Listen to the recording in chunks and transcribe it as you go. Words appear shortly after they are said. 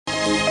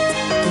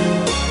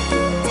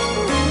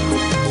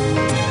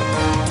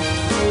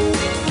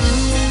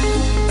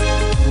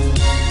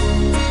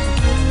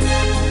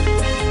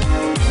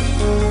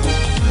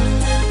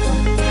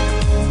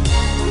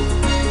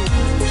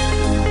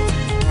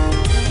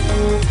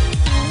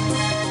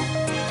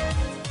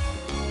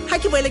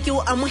boele ke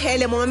o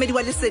amohele momamedi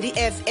wa Lesedi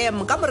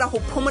FM ka mora go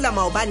phomola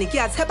maobane ke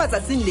a tshepa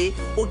tsatsing le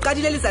o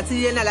qadile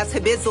letsatsi lena la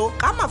tshebetso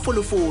ka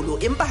mafolofolo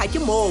empa ha ke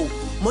mo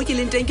ke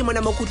leng teng ke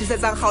mona mo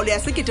kutlisetsang kgaolo ya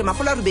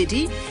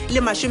 1850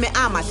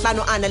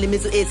 le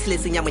metso e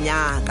tsheletseng ya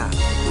Monyaka.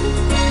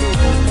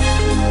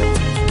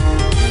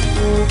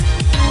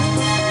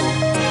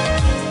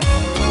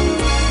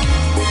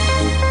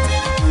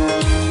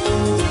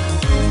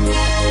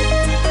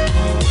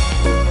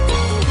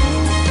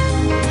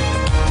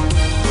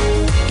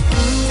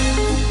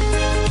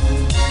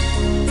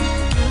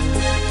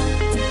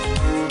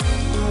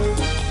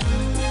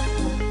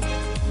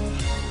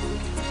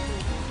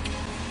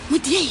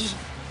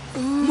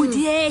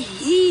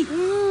 Mudiehi.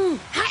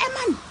 Ha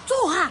eman,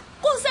 tsoha.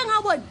 Ko se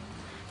ngabona.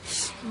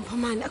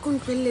 Mphamane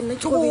akontlwelle nna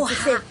ke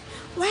robetse.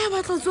 Wa ya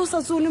batla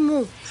tsosa tsole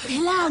mo.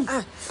 Helang.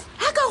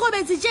 Ha ka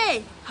robetse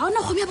je. Ha ona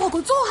khomya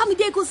boko tsoha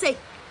mudie ko se.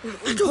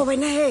 Tlo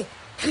wena he.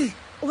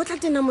 O batla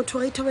tena motho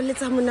wa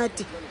ithobeletsa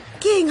monate.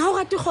 Keng ha o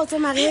rate khotso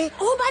mare.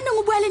 O bana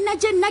ngo bua le nna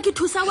je nna ke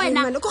thusa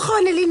wena. Go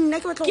gone le nna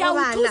ke batla go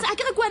bala. Ke a thusa a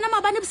ke re kwena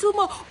mabane bosibo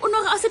mo o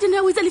no re a se dine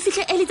o itse le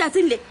fihle e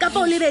letsatsing le ka pa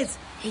o lebetse.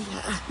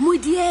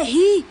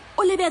 Mudiehi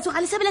o lebetse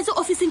ga le sebeletse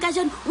officing ka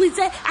jeno o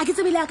itse a ke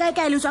tsebile ka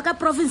ka eletswa ka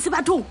province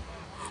bathong.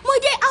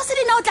 Modie a se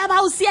dina o tla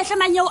ba o sia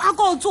hlamanyeo a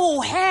go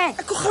tsohe.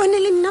 Go gone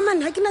le nna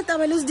man ha ke na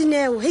taba le se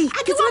dineo. Hey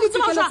ke tseba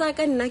ditukelo tsa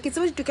ka nna ke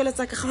tseba ditukelo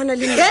tsa ka gona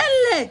le nna.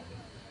 Helle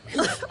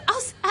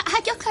ha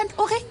ke can't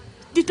okay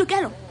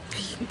ditukelo.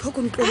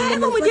 Phoko ntlole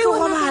mo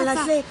go bala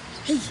se.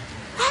 Hey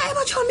ha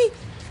ba chomi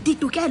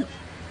ditukelo.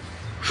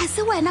 Ha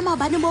se wena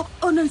mabane mo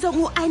o ntse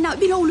go aina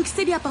bile o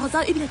lokise diaparo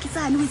tsa e bile ke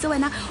tsane o itse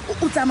wena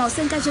o tsama o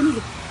senka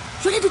jenile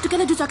jole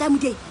ditukela di tswa ka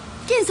modie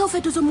ke ntse o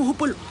fetotse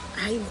mohopolo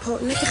ai mpho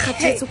nna ke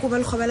kgathetse go ba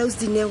le gobala o se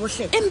dine go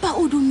hle empa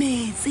o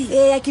dumetse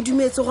ya ke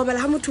dumetse go bala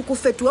ha motho go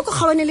fetoa go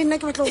kgabane le nna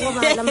ke batla go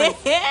bala man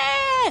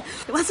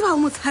wa se ba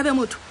mo tshabe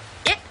motho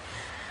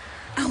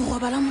a go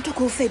bala motho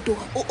go fetoa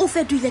o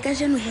fetoile ka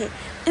jeno he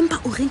empa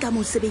o reng ka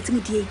mo sebetsi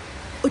modie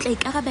o tla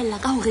ikarabella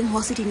ka ho reng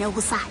ho se dine go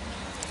sa.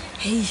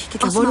 Hey ke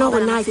tla bona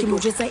gona ke mo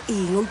jetsa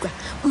eng o utlwa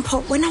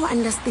mpho wena o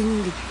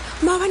understand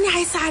maabane ha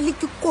isa le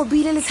ke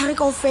kobile le tshare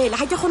ka ofela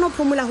ha ke gona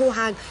go phomola ho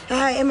hang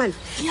man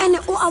ene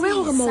o awe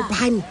gore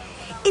maobane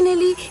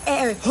ineli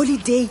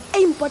holiday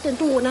important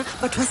rona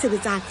batho ba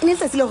sebetsang ene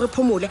letsatsi le gore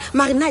phomole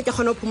mare nna ke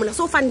gona go phomola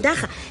so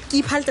fandaga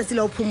ke ipha letsatsi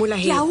le go phomola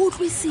he ya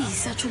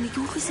utlwisisa tshone ke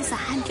utlwisisa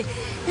hantle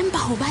empa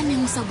ho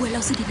baneng o sa buela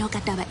o se dina o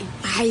ka taba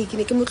ena hai ke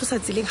ne ke motlosa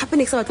tsileng hape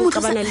ne ke sa batla go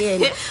qabana le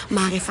yena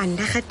mare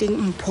fandaga teng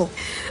mpho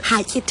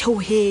ha ke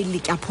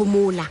theohele ke a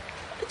phomola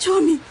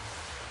Chomi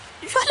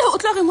jwale o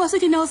tla reng wa se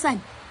dina o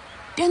sane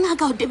teng ha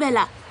ka o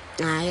tebela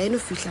eno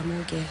fihla mo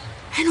ke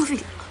eno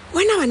fihla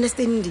wena wa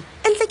understand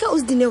entle ke o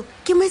se dineo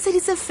ke mo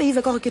etseditse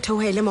favor ka go ke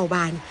theohele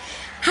maobane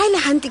ha ile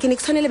hantle ke ne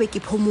ke tshwanele be ke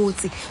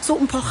phomotse so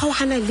mpho ga o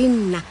hana le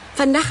nna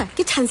fandaga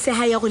ke chance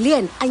ha ya go le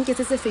yena a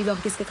nketsetse favor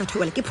ke se ka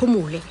theohela ke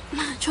phomole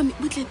ma Chomi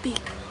butle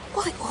pele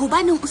gore ho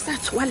baneng o sa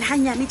tshwa le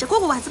hanyane tse go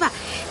ba tseba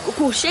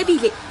go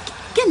shebile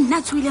ke nna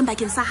tshwileng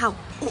bakeng sa hao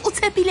o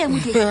tshepile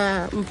modie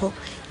mpho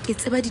ke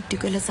tseba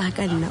ditukelo tsa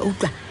ka nna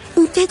utlwa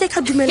ntete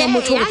ka dumela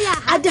motho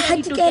a di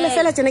hatikele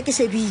fela tsena ke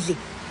shebile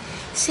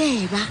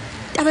sheba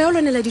taba ya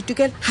lonela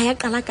ditukelo ha ya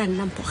qala ka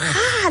nna mpho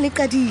ga le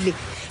qadile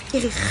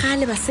ke re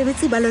gale ba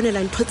sebetsi ba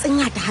lonela ntho tse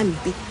ngata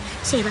hampe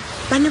sheba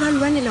bana ba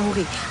lwanela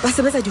hore ba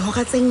sebetsa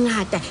dihora tse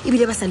ngata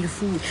ebile ba sa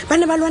lefune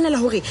bana ba lwanela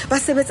hore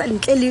ba sebetsa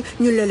ntle le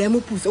nyollelo ya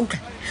moputso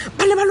utlwa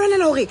bana ba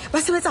lwanela hore ba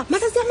sebetsa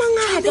matsatsi a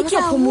mangata ba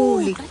sa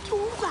phomole ke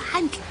utlwa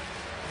hantle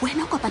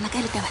wena kopana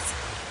ka le tabatse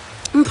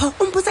mpho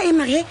o mpotsa e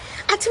mare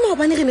a tsema go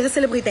bane re ne re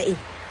celebrate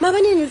eng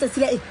mabane ne letsatsi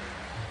la eng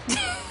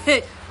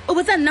o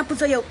botsa nna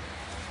putso eo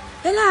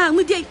hela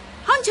modie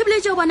ha ntshebile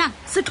je bona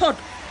sethoto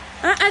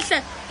ahle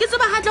ke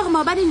tseba hantle go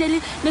mabane ne le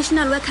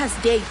National Workers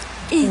Day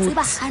e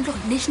tseba hantle go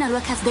National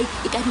Workers Day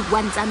e ka di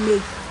 1 tsa May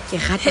ke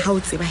rata ha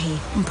o tseba he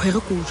mpho re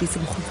go jwetse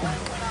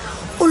mogopaka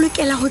o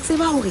lokela go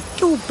tseba hore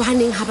ke o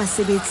baneng ha ba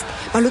sebetsi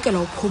ba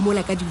lokela go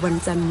phomola ka di 1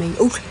 tsa May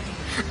utlwa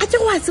a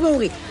ke go a tseba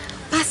hore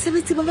ba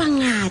sebetsi ba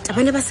bangata ba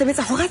ne ba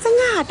sebetsa ho ratsa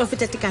ngata ho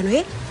feta tekano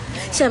he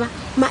sheba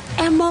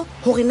maemo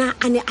hore na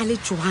ane a le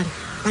jwang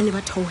ba ne ba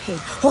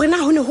theohela hore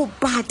na ho ne ho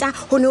bata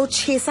ho ne ho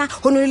tshesa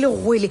ho ne le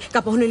rwele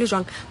kapa ho ne le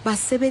jwang ba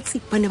sebetsi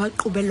ba ne ba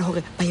qobella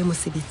hore ba ye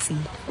mosebetsing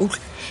utlwa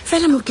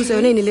fela mokutso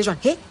yona ene le jwang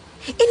he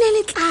ene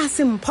le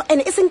tlase mpho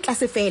ene e seng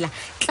tlase fela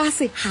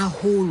tlase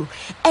haholo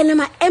ene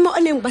maemo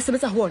a neng ba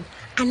sebetsa ho ona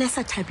ana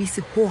sa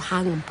thabisi ho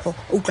hang mpho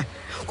utlwa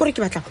gore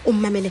ke batla o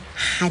mmamele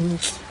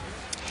hantle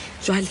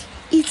jwale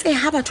itse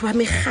ha batho ba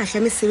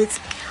megahla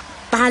mesebetsi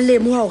ba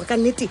lemoha hore ka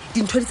nnete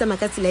dintho di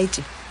tsamaya ka tsela etse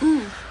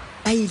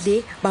ba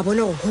ile ba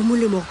bona gore ho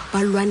molemo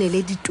ba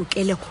lwanele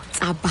ditukelo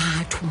tsa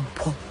batho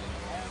mpho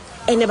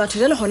ene batho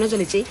jale gona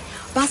jale tse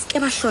ba se ke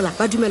ba hlola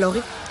ba dumela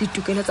hore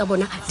ditukelo tsa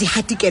bona di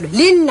hatikelwe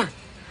le nna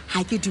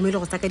ha ke dumele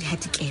go tsaka di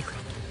hatikelwe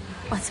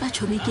wa tseba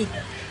Chomi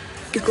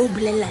ke go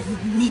bulela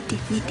nite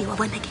wa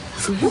bona ke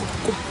go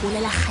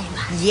bulela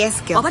khaima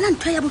yes girl wa bona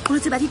ntho ya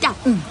boqolotse ba ditaba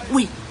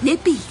we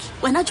nepile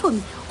wena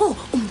Chomi o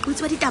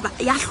moqotsi wa ditaba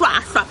ya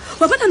hlwahlwa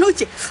wa bona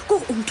noje ko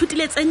o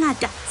mthutile tse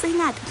ngata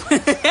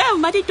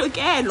ma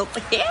ditokelo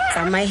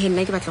tsamaye he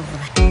nna ke batla go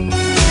ba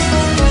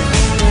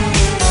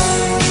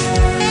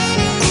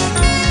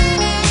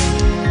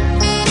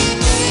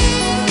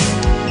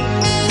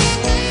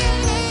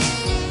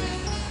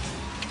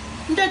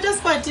Ntate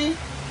Squati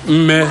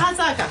mme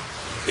Mohatsaka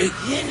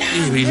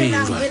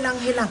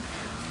helang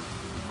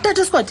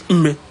Ntate Squati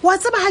wa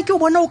tseba ha ke o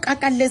bona o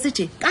kakalletse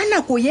tje ka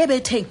nako ye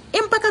betheng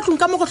empa ka tlung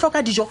ka mo go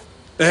hloka dijo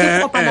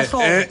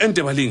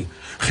Ntebaleng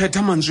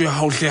kgetha mantswe ya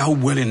haohle ha o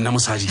bua le nna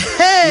mosadi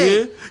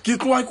ke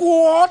tloa ke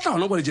otla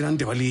hona kwa jena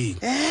Ntebaleng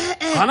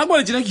hana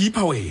kwa jena ke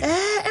ipha wena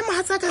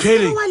Mohatsaka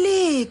se wa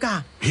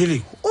leka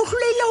hele o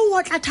hloleile o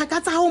otla thaka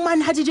tsa hao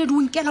man ha di je di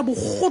unkela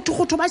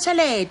bogotho ba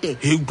tšhelete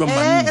utlwa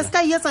monna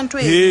ska yetsa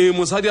ntwe e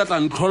mosadi a tla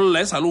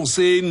ntlholla e sa le o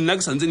se nna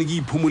ke santsene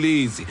ke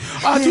iphumoletse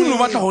a di no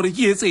batla hore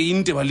ke etse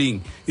eng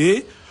Ntebaleng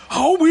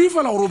ha o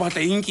boifela gore o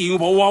batla eng ke eng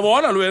wa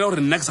bona le wena gore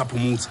nna ke sa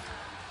phumotsa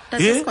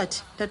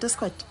Tate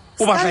Scott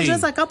ka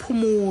jesa ka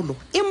phumolo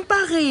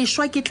empa re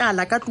shwa ke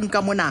tlala ka tlung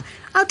ka mona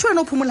a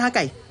thuana o phumola ha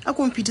kae a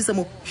ko mfitise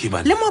mo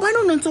le mo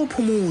bana o ntse o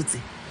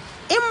phumotse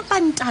empa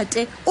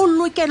ntate o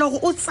lokela gore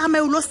o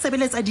tsamaye o lo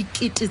sebeletsa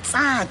dikete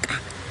tsaka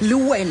le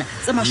wena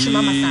tse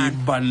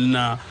 50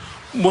 banna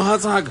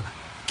mohatsaka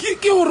ke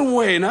gore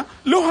wena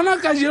le hona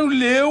ka jeno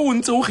le o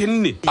ntse o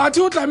genne a thi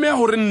o tlamea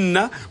gore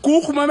nna ke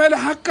o khumamele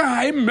ha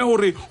kae mme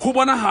gore go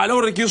bona hale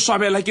gore ke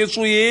swabela ke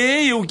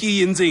tsoye eo ke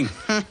yentseng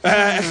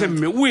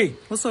mme we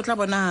o so tla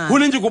bona ho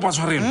neng ke kopa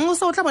tshwarelo o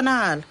so tla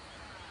bona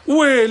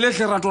we le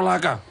hle rato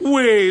laka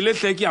we le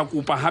hle ke ya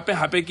kopa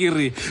hape ke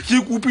re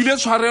ke kopile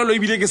tshwarelo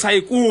ebile ke sa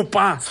e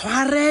kopa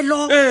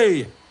tshwarelo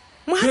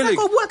mohatsaka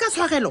o bua ka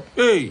tshwarelo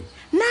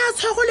na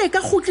tshwarelo ka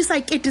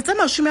khutlisa kete tse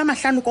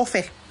 50 go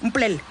fela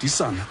mpolelle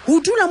disana ho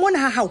dula mona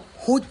ha hao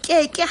ho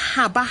keke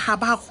haba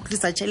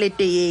khutlisa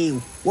tšhelete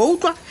eo wa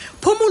utlwa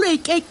phomolo e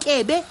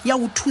kekebe ya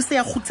o thusa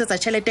ya khutsetsa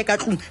tšhelete ka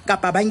tlung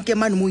kapa banke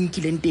mane mo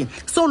nkileng teng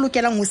so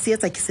lokelang ho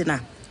seetsa ke sena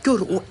ke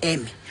hore o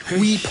eme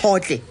o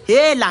iphotle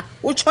hela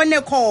o tshone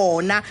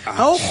khona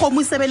ha o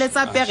khomo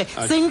sebeletsa pere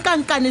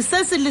senkankane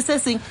se se le se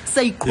seng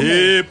sa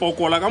ikhomo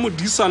pokola ka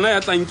modisana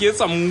ya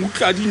tlanketsa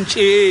mmutla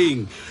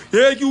dintsheng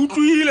ke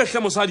utlwile hle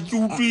mosadi ke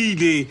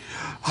utlwile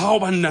ha o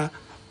banna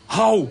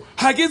hao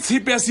ha ke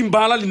tshepe ya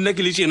simbala le nna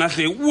ke le tjena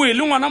hle we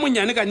le ngwana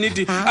monyane ka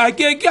nnete a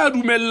ke a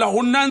dumella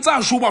ho nna ntse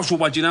a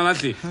shoba tjena na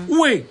hle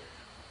we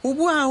o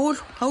bua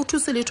haholo ha o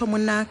thuse letho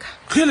Monyaka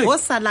o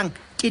salang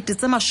kete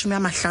tse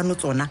 50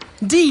 tsona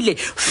di ile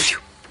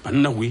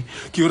banna we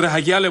ke re ha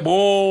ke a le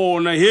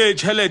bona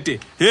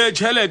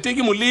tšhelete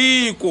ke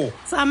moleko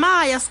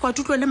tsamaya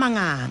Squati le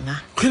manganga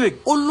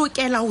o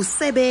lokela ho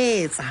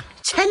sebetsa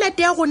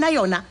tšhelete ya rona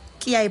yona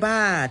ke ya e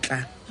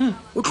batla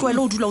o tloele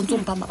o dula o ntse o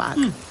mpa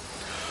mabaka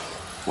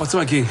wa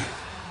tseba keng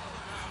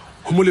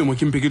ho molemo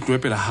ke mpe ke tloe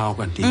pela hao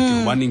ka nnete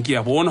hobaneng ke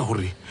ya bona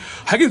hore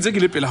ha ke ntse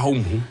ke le pela hao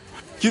mo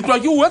ke tloa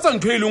ke o etsa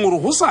ntho e leng gore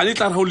ho sale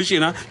tla ra ho le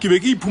tjena ke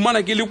be ke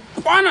iphumana ke le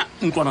kwana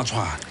ntlwana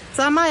tshwana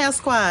tsamaya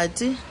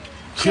Squati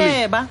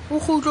Sheba o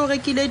khutlo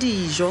rekile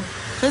dijo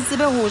re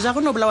tsebe ho ja go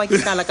no bolawa ke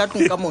tlala ka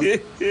tlung ka mona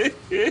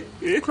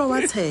tlo wa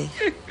tshe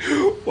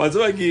wa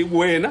tseba ke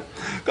wena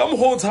ka mo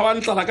go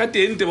tshabang tlala ka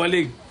teng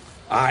Ntebaleng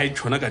ai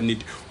tshwana ka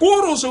nnete go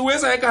re o se o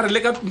etsa e ka re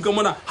le ka tlung ka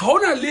mona ha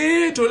ona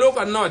letho le o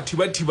ka nna wa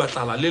thiba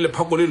tlala le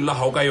lephako le la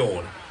hao ka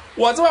yona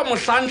wa tseba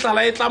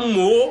mohlantlala e tla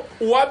mo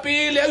wa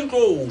pele a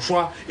tlo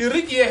shwa e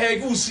re ke he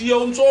ke o sia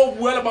o ntso o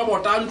bua le ba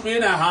bota ntlo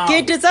ena ha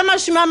ke tsa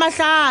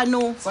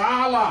 50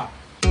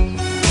 sala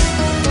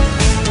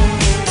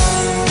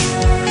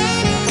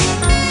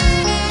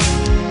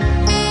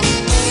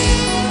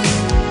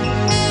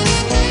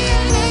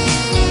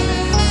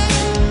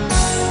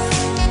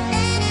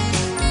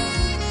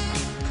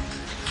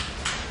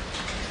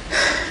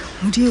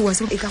modi wa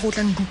se e ka go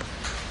tla ndupa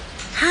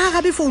ha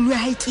gabe founu ya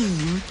hae ke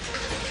eng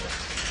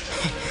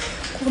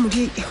go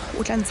modi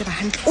o tla ntse ba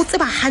hantle o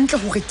tseba hantle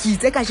hore ke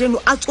itse ka jeno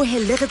a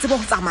tsohelle re tsebe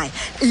go tsamaya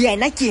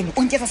yena ke eng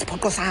o nketsa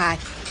sephoqo sa hae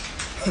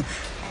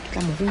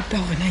tla mo ruta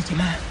hore na ke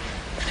mang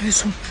bana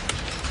beso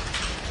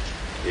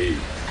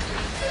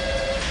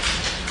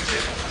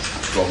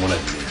tlo mona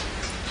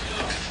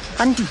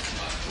andi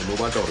o lo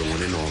batla hore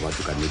ngone no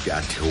batho ka nnete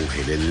a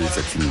theohele le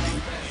letsatsing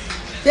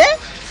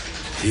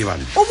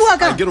bana o bua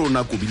ka ke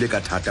rona go bile ka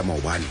thata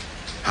maobane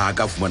ha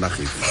ka fumana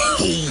kgetho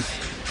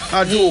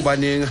a di o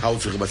baneng ha o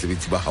tsere ba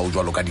sebetsi ba ha o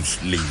jwalo ka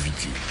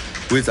di-slave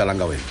o etsalang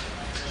ka wena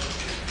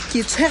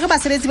ke tshwere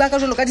basebetsi ba ka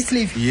jwalo ka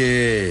di-slave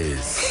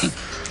yes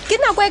ke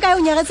nako e ka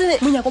yo nyaretse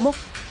Monyako mo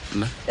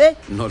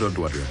no don't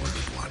worry about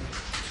it one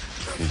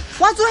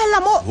wa tsohella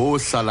mo ho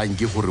salang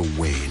ke gore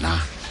wena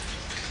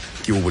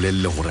ke o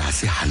bolelle gore ha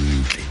se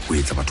hantle go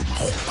etsa batho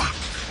magoba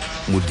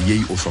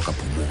modiei o soka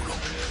phomolo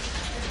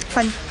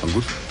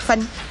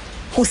fan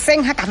ho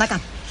seng ha kana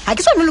ha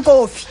ke sone le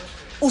kofi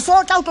o so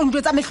tla o tlo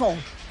ntwetsa mehlolo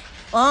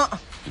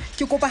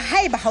ke kopa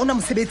haeba ha ona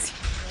mosebetsi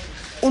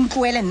o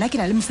ntloele nna ke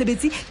na le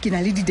mosebetsi ke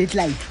na le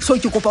di-deadline so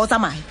ke kopa o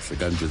tsamaye se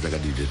ka ntwetsa ka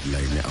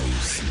di-deadline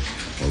ausi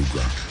wa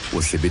utlwa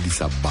o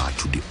sebedisa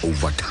batho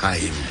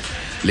di-overtime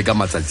le ka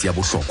matsatsi a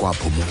bohlokwa a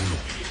phomolo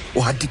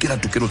o hatikela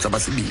tokelo tsa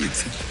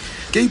basebetsi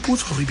ke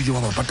ipotsa gore bile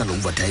wa ba patala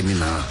overtime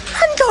na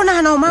hantle o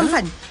nagana o mang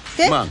fane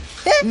mang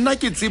nna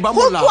ke tseba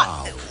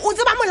molao o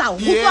tseba molao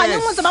go tloa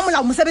neng o tseba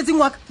molao mosebetsing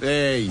wa ka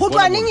go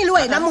tloa neng e le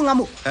wena monga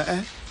mo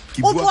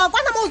o tloa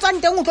kwana mo o tswang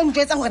teng o tlo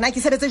ntwetsa gore na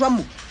ke sebetse jwang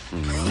mo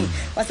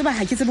wa tseba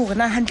ga ke tsebe gore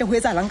na hantle go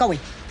etsalang ka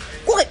wena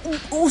kore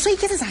o so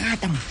iketsetsa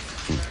rata mo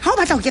ha o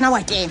batla go kena wa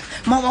kena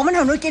wa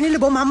mona o kene le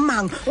bo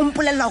mamang o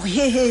mpolelela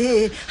gore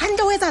he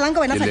hantle o etsalang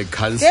ka wena le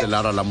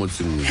councilora la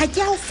motseng ha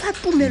ke a o fa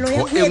tumelo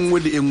ya go engwe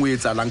le engwe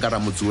etsalang ka ra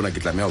motse ona ke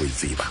tlamea o e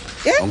tseba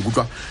wa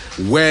nkutlwa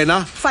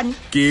wena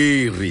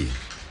ke re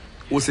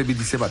o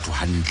sebedise batho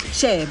hantle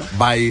sheba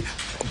bye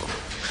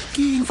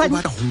ke fa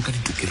ba go nka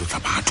ditokelo tsa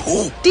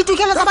batho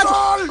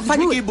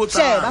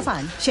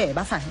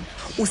sheba fane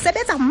o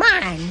sebetsa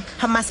man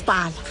ha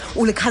masipala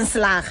o le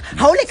councilor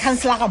ha o le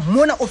councilor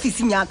mona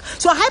officing ya ka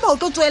so ha eba o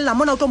tlo tswella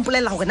mona o tlo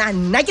mpolella gore na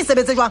nna ke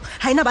sebetse jwang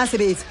ha ina ba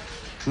sebetsa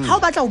ha o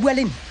batla o bua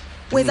le nna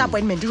o etsa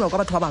appointment jwa ka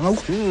batho ba bang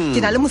ke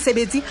na le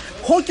mosebetsi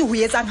ho ke ho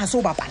etsang ha se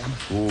o bapala mo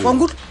wa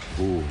ngutlo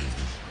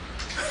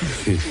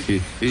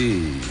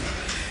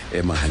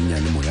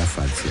mahanyane mo ya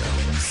fatshe a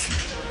usi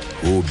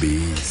o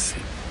bese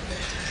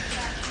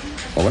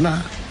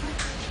ona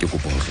ke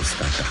kopa go se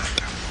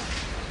tata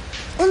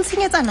o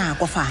ntshenyetsa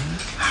nako fane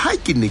ha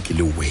ke ne ke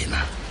le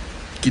wena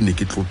ke ne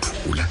ke tlo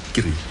thola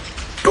ke re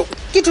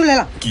ke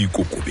thulela ke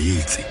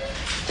ikokobetse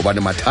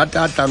gobane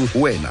mathata a tlang ho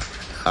wena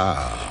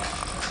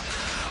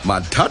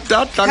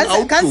mathata a tlang a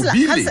o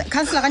tobile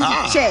councilor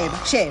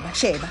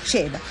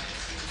sheba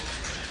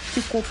ke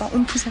kopa o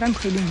nthusa ka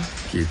ntho e lengwe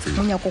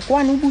Monyaka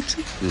kwana o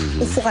butse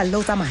o fogalle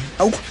o tsamaya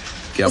o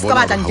ska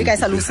batla nte ka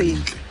isa lo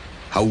sentle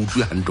ha o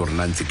utlwe hantle re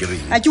nantse ke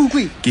reng a ke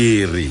utlwe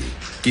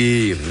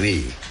ke re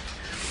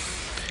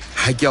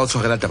ha ke a o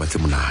tshwarela taba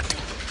tse monate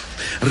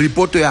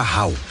reporto ya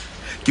hao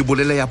ke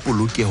bolela ya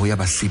polokeho ya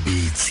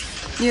basebetsi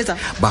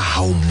ba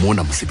hao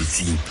mona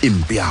mosebetsing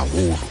empe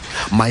haholo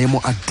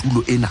maemo a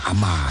tulo ena a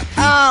mabe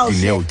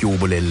dineo ke o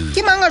bolelle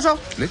ke manga jo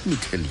let me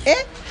tell you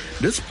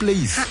this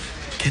place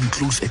can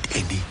close at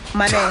any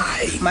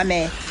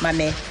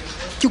mame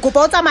ke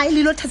kopa o tsamaye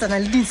le lo thetsana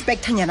le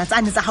di-inspector nyana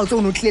tsane tsa hao tse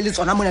o no tlile le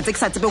tsona mona tse ke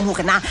sa tsebeng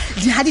gore na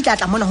di ha di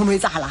tlatla mona ho no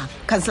etsahalang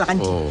councilor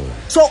kanti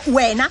so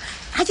wena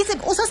ha ke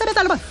tsebe o so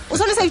sebetsa le bona o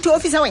so le sa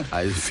office ya wena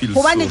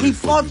hobane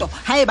report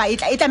ha eba e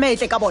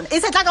tla ka bona e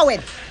se tla ka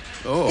wena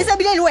e se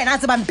bile le wena a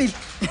tsebang pele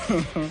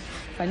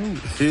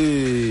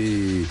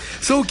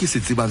seo ke se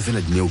tsebang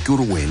fela dineo ke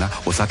gore wena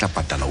o sa tla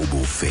patala o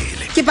bo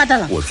fele ke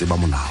patala o tseba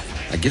molao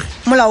akere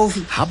molao ofe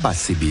ha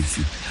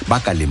basebetsi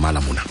ba ka lemala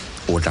mona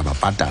o tla ba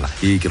patala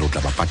ke re o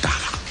tla ba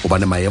patala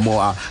gobane maemo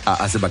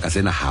a sebaka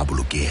sena ha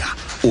bolokeha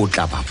o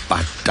tla ba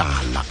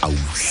patala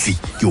ausi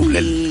ke o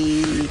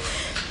lelle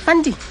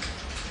Andi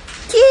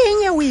ke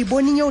eng o e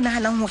boneng e o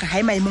nahanang hore ha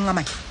e maemong a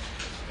matle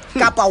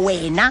kapa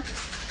wena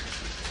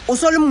o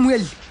so le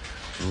mmuelli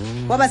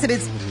wa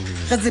basebetsi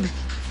re tsebe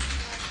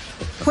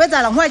go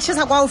etsalang ho a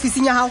tshisa kwa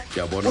officing ya hao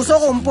o so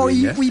go mpo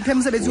o iphe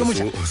mosebetsi o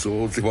motjha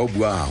so tseba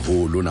bua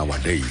haholo na wa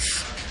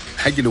days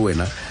ha ke le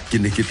wena ke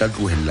ne ke tla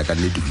tlohella ka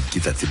nnete go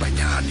iketsa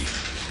tsebanyane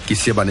ke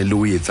shebane le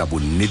o etsa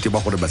bonnete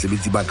ba gore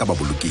basebetsi ba ka ba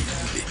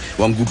bolokehile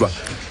wa nkutlwa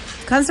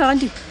councilor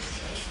Andi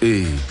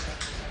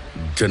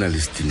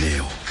journalist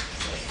neo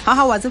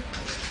ha wa tseba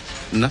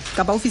nna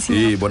ka ba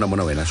officing bona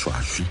mona wena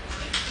swashwi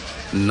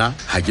nna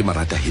ha ke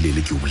marata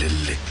helele ke o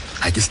bolelle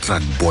ha ke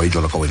strat boy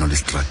jalo ka wena le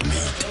strat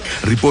mate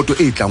reporto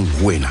e tlang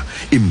ho wena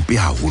empe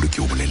haholo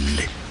ke o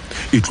bolelle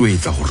e tlo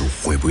etsa gore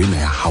kgwebo ena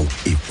ya hao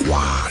e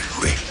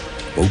kwalwe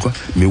wa utlwa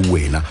me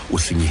wena o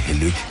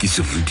senyehele ke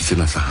seriti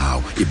sena sa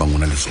hao e bang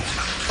ona le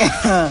sona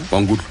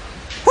wa ngutlo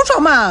ho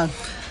tsoma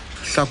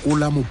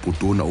hlakola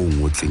mopotona o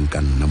ngotseng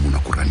ka nna mona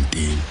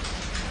koranteng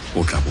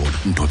o tla bona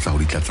ntho tsa o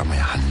di tla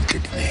tsamaya hantle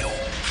dineo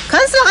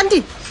councilor Andi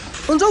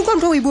o ntse o kwa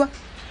ntho o e bua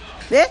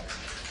re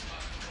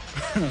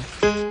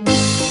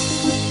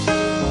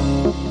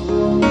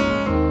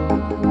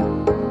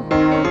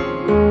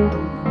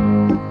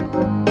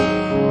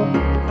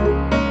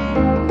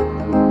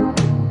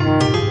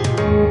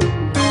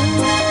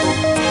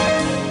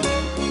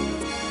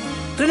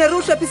ne re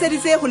o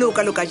tlhopiseditse go le o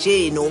kaloka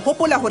jeno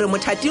gopola gore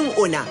mothating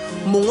ona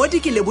mongodi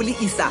ke lebole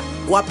isa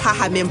wa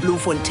Phahameng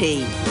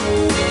Bloemfontein.